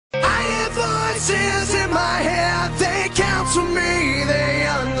voices in my head, they counsel me, they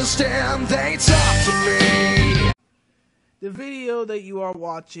understand, they talk to me. The video that you are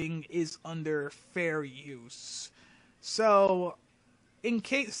watching is under fair use. So, in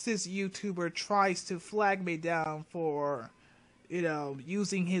case this YouTuber tries to flag me down for,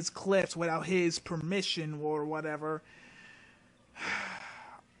 using his clips without his permission or whatever,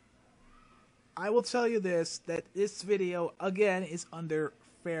 I will tell you that this video, again, is under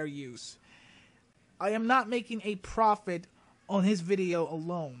fair use. I am not making a profit on his video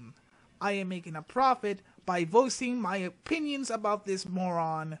alone. I am making a profit by voicing my opinions about this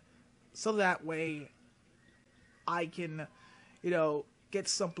moron, so that way I can, get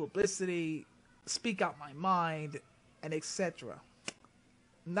some publicity, speak out my mind, and etc.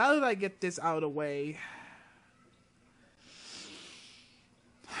 Now that I get this out of the way,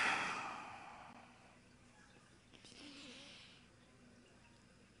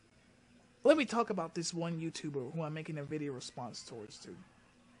 let me talk about this one YouTuber who I'm making a video response towards to.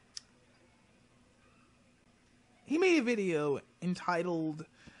 He made a video entitled,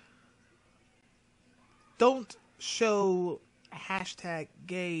 "Don't show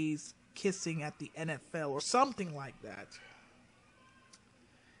 #gays kissing at the NFL," or something like that.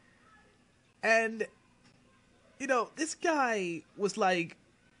 And, this guy was like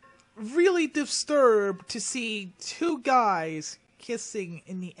really disturbed to see two guys kissing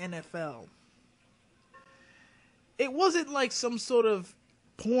in the NFL. It wasn't like some sort of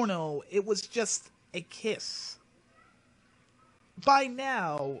porno, it was just a kiss. By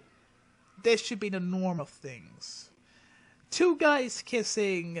now, this should be the norm of things. Two guys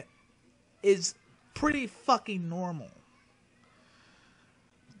kissing is pretty fucking normal.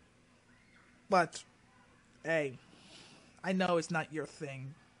 But, hey, I know it's not your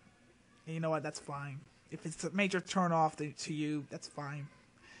thing. And you know what, that's fine. If it's a major turn off to you, that's fine.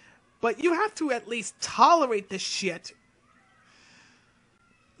 But you have to at least tolerate this shit.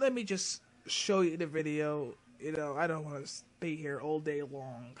 Let me just show you the video. I don't want to be here all day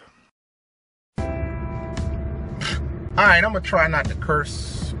long. Alright, I'm going to try not to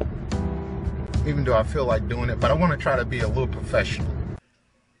curse, even though I feel like doing it, but I want to try to be a little professional.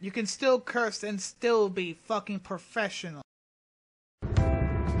 You can still curse and still be fucking professional.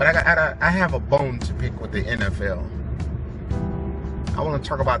 But I have a bone to pick with the NFL. I want to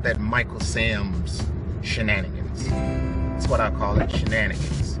talk about that Michael Sam's shenanigans. That's what I call it,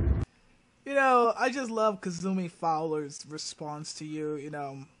 shenanigans. I just love Kazumi Fowler's response to you,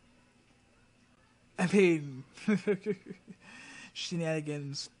 I mean,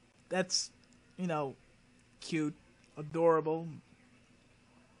 shenanigans. That's, cute, adorable.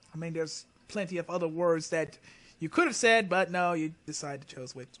 I mean, there's plenty of other words that you could have said, but no, you decided to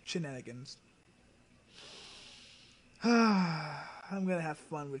choose with shenanigans. I'm gonna have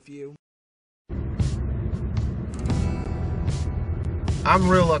fun with you. I'm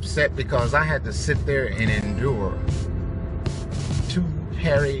real upset because I had to sit there and endure two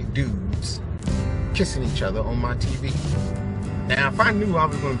hairy dudes kissing each other on my TV. Now, if I knew I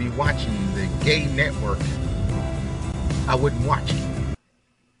was going to be watching the gay network, I wouldn't watch it.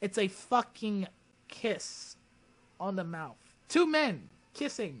 It's a fucking kiss on the mouth. Two men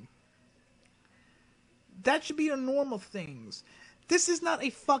kissing. That should be the norm of things. This is not a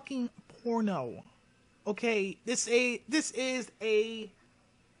fucking porno. Okay, this is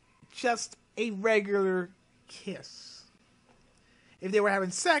just a regular kiss. If they were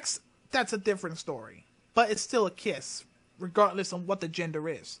having sex, that's a different story. But it's still a kiss, regardless of what the gender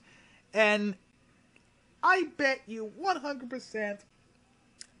is. And I bet you 100%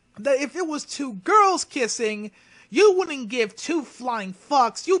 that if it was two girls kissing, you wouldn't give two flying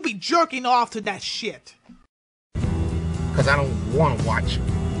fucks. You'd be jerking off to that shit. Because I don't want to watch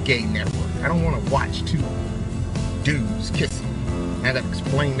gay network. I don't want to watch two dudes kissing. I gotta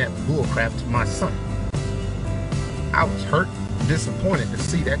explain that bullcrap to my son. I was hurt and disappointed to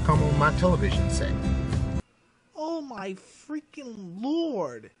see that come on my television set. Oh my freaking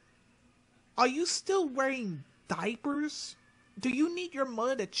lord. Are you still wearing diapers? Do you need your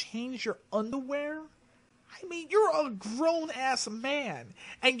mother to change your underwear? I mean, you're a grown-ass man,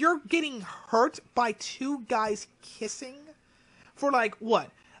 and you're getting hurt by two guys kissing? For like,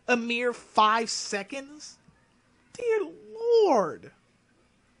 what, a mere 5 seconds? Dear Lord.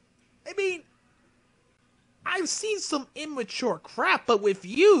 I mean, I've seen some immature crap, but with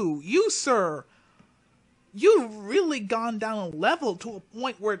you, sir, you've really gone down a level to a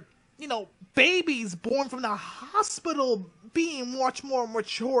point where, babies born from the hospital being much more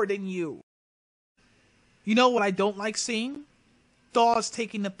mature than you. You know what I don't like seeing? Dogs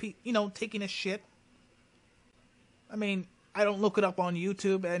taking taking a shit. I mean, I don't look it up on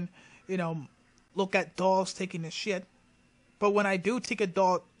YouTube, and, look at dogs taking a shit. But when I do take a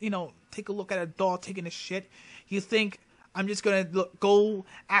dog, take a look at a dog taking a shit, you think I'm just gonna go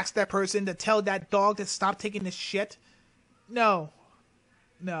ask that person to tell that dog to stop taking the shit? No.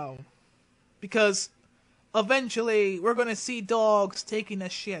 Because eventually we're gonna see dogs taking a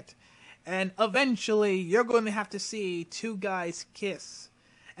shit. And eventually you're gonna have to see two guys kiss.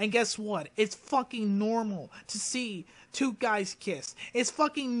 And guess what? It's fucking normal to see two guys kiss. It's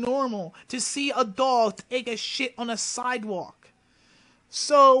fucking normal to see a dog take a shit on a sidewalk.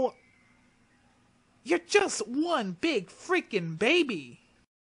 So, you're just one big freaking baby.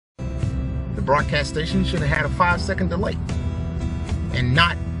 The broadcast station should have had a 5-second delay and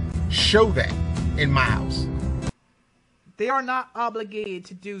not show that in my house. They are not obligated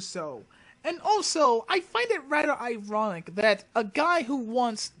to do so. And also, I find it rather ironic that a guy who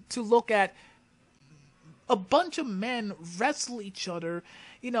wants to look at a bunch of men wrestle each other,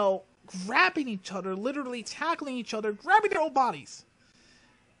 grabbing each other, literally tackling each other, grabbing their own bodies,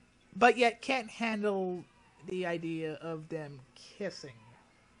 but yet can't handle the idea of them kissing.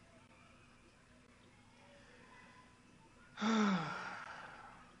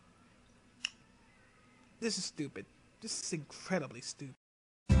 This is stupid. This is incredibly stupid.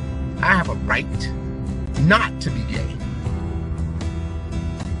 I have a right not to be gay.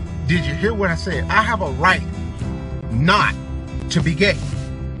 Did you hear what I said? I have a right not to be gay.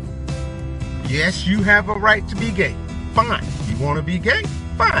 Yes, you have a right to be gay. Fine. You want to be gay?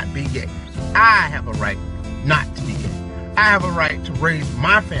 Fine, be gay. I have a right not to be gay. I have a right to raise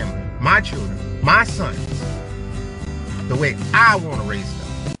my family, my children, my sons, the way I want to raise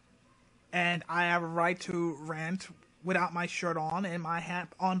them. And I have a right to rant without my shirt on and my hat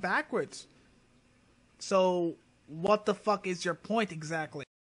on backwards. So, what the fuck is your point exactly?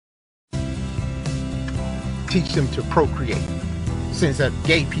 Teach them to procreate. Since that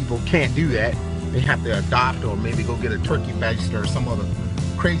gay people can't do that, they have to adopt or maybe go get a turkey baster or some other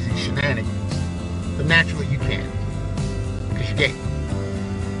crazy shenanigans. But naturally you can, because you're gay.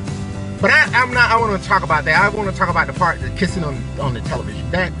 But I want to talk about that. I want to talk about the part, the kissing on the television.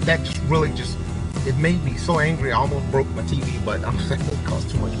 That just really it made me so angry. I almost broke my TV, but I'm saying it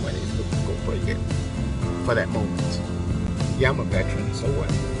costs too much money to go break it for that moment. Yeah, I'm a veteran, so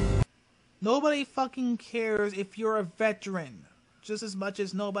what? Nobody fucking cares if you're a veteran. Just as much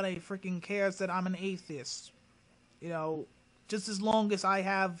as nobody freaking cares that I'm an atheist. Just as long as I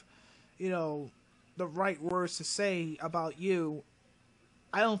have, the right words to say about you,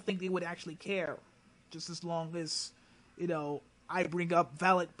 I don't think they would actually care. Just as long as, I bring up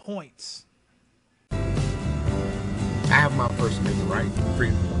valid points. I have my First Amendment right,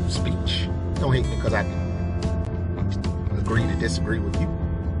 freedom of speech. Don't hate me because I agree to disagree with you.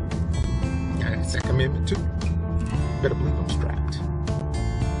 I got a Second Amendment too. Better believe I'm strapped.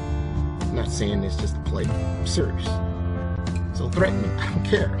 I'm not saying this just to play. I'm serious. So threaten me. I don't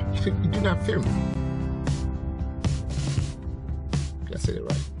care. You do not fear me. Did I say it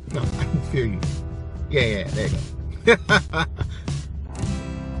right? No, I don't fear you. Yeah, there you go.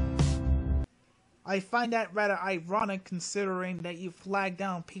 I find that rather ironic considering that you flag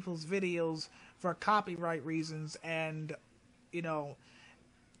down people's videos for copyright reasons and,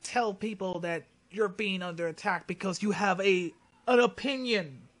 tell people that you're being under attack because you have an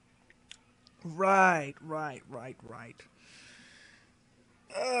opinion. Right.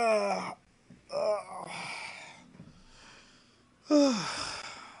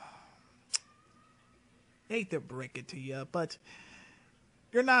 Hate to break it to you, but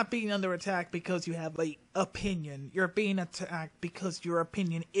you're not being under attack because you have an opinion. You're being attacked because your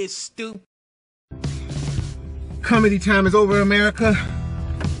opinion is stupid. Comedy time is over, America.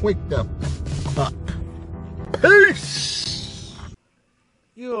 Wake the up. Peace!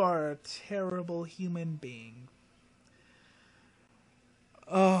 You are a terrible human being.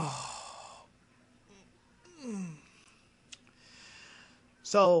 Oh.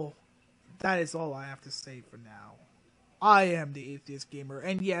 So, that is all I have to say for now. I am the Atheist Gamer,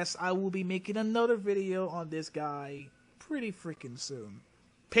 and yes, I will be making another video on this guy pretty freaking soon.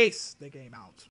 Peace, the game out.